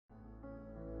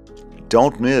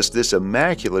Don't miss this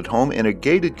immaculate home in a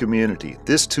gated community.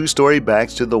 This two-story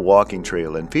backs to the walking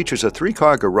trail and features a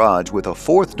three-car garage with a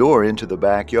fourth door into the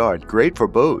backyard, great for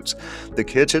boats. The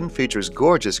kitchen features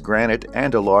gorgeous granite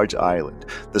and a large island.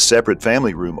 The separate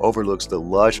family room overlooks the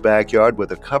lush backyard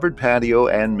with a covered patio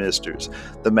and misters.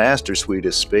 The master suite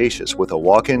is spacious with a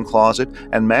walk-in closet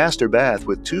and master bath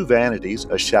with two vanities,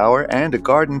 a shower, and a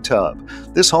garden tub.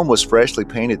 This home was freshly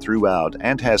painted throughout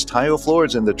and has tile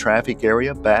floors in the traffic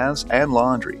area, baths, and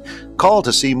laundry. Call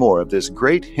to see more of this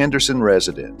great Henderson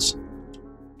residence.